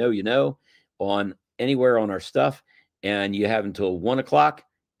on anywhere on our stuff, and you have until 1 o'clock,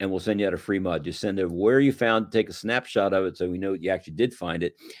 and we'll send you out a free mug. Just send it where you found, take a snapshot of it so we know you actually did find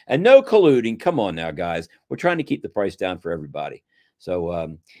it. And no colluding. Come on now, guys. We're trying to keep the price down for everybody. So at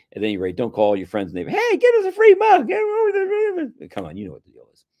any rate, don't call your friends and neighbors. Hey, get us a free mug. Come on, you know what the deal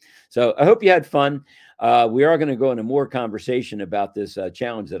is. So I hope you had fun. We are going to go into more conversation about this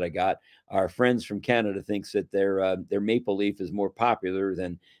challenge that I got. Our friends from Canada thinks that their maple leaf is more popular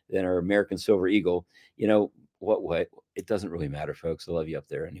than our American silver eagle. You know what? It doesn't really matter, folks. I love you up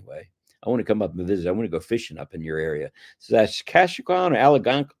there anyway. I want to come up and visit. I want to go fishing up in your area. So that's Kashuquan or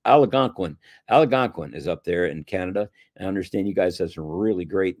Algonquin. Algonquin is up there in Canada. I understand you guys have some really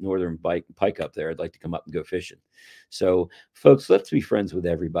great northern pike up there. I'd like to come up and go fishing. So, folks, let's be friends with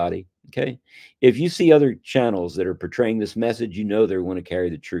everybody, okay? If you see other channels that are portraying this message, you know they're going to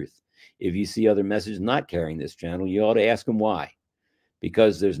carry the truth. If you see other messages not carrying this channel, you ought to ask them why.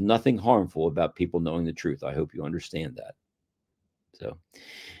 Because there's nothing harmful about people knowing the truth. I hope you understand that. So,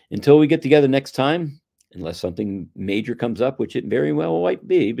 until we get together next time, unless something major comes up, which it very well might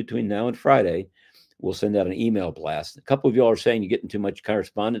be between now and Friday, we'll send out an email blast. A couple of y'all are saying you're getting too much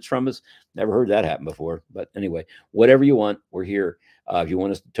correspondence from us. Never heard that happen before. But anyway, whatever you want, we're here. If you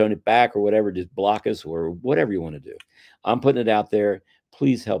want us to tone it back or whatever, just block us or whatever you want to do. I'm putting it out there.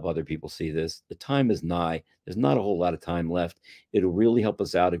 Please help other people see this. The time is nigh. There's not a whole lot of time left. It'll really help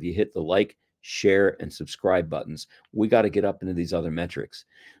us out if you hit the like, share, and subscribe buttons. We got to get up into these other metrics.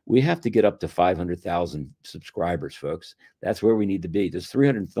 We have to get up to 500,000 subscribers, folks. That's where we need to be. There's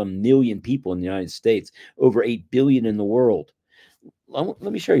 300 some million people in the United States, over 8 billion in the world. Let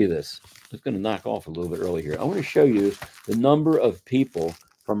me show you this. I was going to knock off a little bit early here. I want to show you the number of people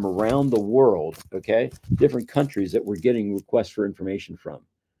from around the world, okay, different countries that we're getting requests for information from.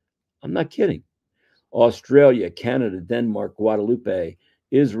 I'm not kidding. Australia, Canada, Denmark, Guadeloupe,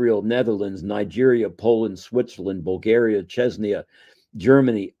 Israel, Netherlands, Nigeria, Poland, Switzerland, Bulgaria, Chechnya,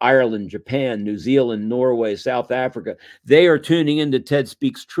 Germany, Ireland, Japan, New Zealand, Norway, South Africa. They are tuning into Ted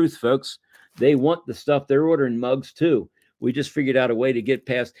Speaks Truth, folks. They want the stuff. They're ordering mugs too. We just figured out a way to get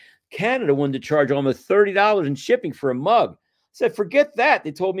past. Canada wanted to charge almost $30 in shipping for a mug. I said, forget that.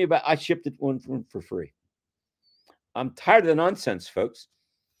 They told me about, I shipped it one for free. I'm tired of the nonsense, folks.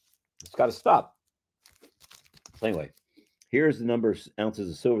 It's got to stop. So anyway, here's the number of ounces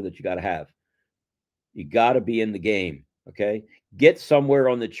of silver that you got to have. You got to be in the game, okay? Get somewhere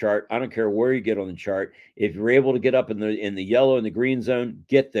on the chart. I don't care where you get on the chart. If you're able to get up in the yellow and the green zone,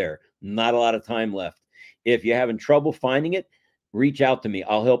 get there. Not a lot of time left. If you're having trouble finding it, reach out to me.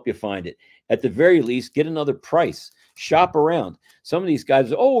 I'll help you find it. At the very least, get another price. Shop around. Some of these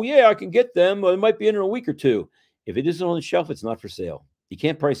guys, oh, yeah, I can get them. Well, it might be in a week or two. If it isn't on the shelf, it's not for sale. You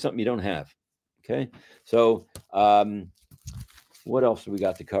can't price something you don't have. Okay? So, what else do we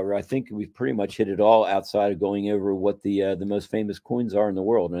got to cover? I think we've pretty much hit it all outside of going over what the most famous coins are in the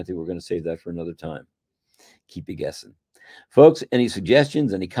world. And I think we're going to save that for another time. Keep you guessing. Folks, any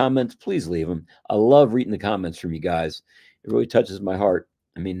suggestions, any comments, please leave them. I love reading the comments from you guys. It really touches my heart.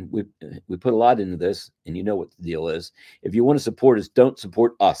 I mean, we put a lot into this, and you know what the deal is. If you want to support us, don't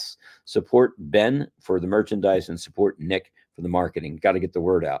support us. Support Ben for the merchandise and support Nick for the marketing. Got to get the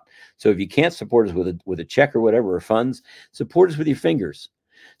word out. So if you can't support us with a check or whatever, or funds, support us with your fingers.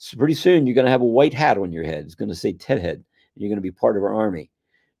 So pretty soon, you're going to have a white hat on your head. It's going to say Ted Head. You're going to be part of our army.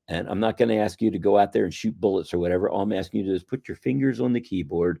 And I'm not going to ask you to go out there and shoot bullets or whatever. All I'm asking you to do is put your fingers on the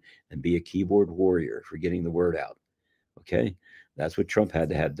keyboard and be a keyboard warrior for getting the word out. Okay? That's what Trump had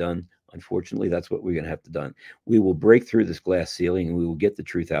to have done. Unfortunately, that's what we're going to have to done. We will break through this glass ceiling and we will get the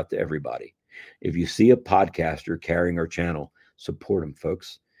truth out to everybody. If you see a podcaster carrying our channel, support them,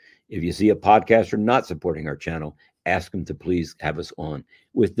 folks. If you see a podcaster not supporting our channel, ask them to please have us on.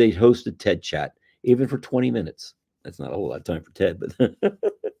 They host a TED Chat, even for 20 minutes. That's not a whole lot of time for Ted,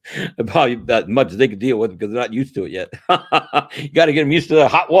 but probably about as much as they could deal with because they're not used to it yet. You got to get them used to the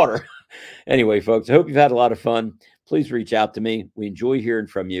hot water. Anyway, folks, I hope you've had a lot of fun. Please reach out to me. We enjoy hearing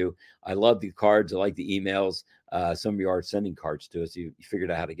from you. I love the cards. I like the emails. Some of you are sending cards to us. You figured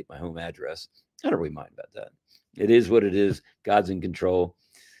out how to get my home address. I don't really mind about that. It is what it is. God's in control,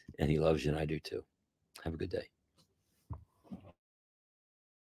 and he loves you, and I do too. Have a good day.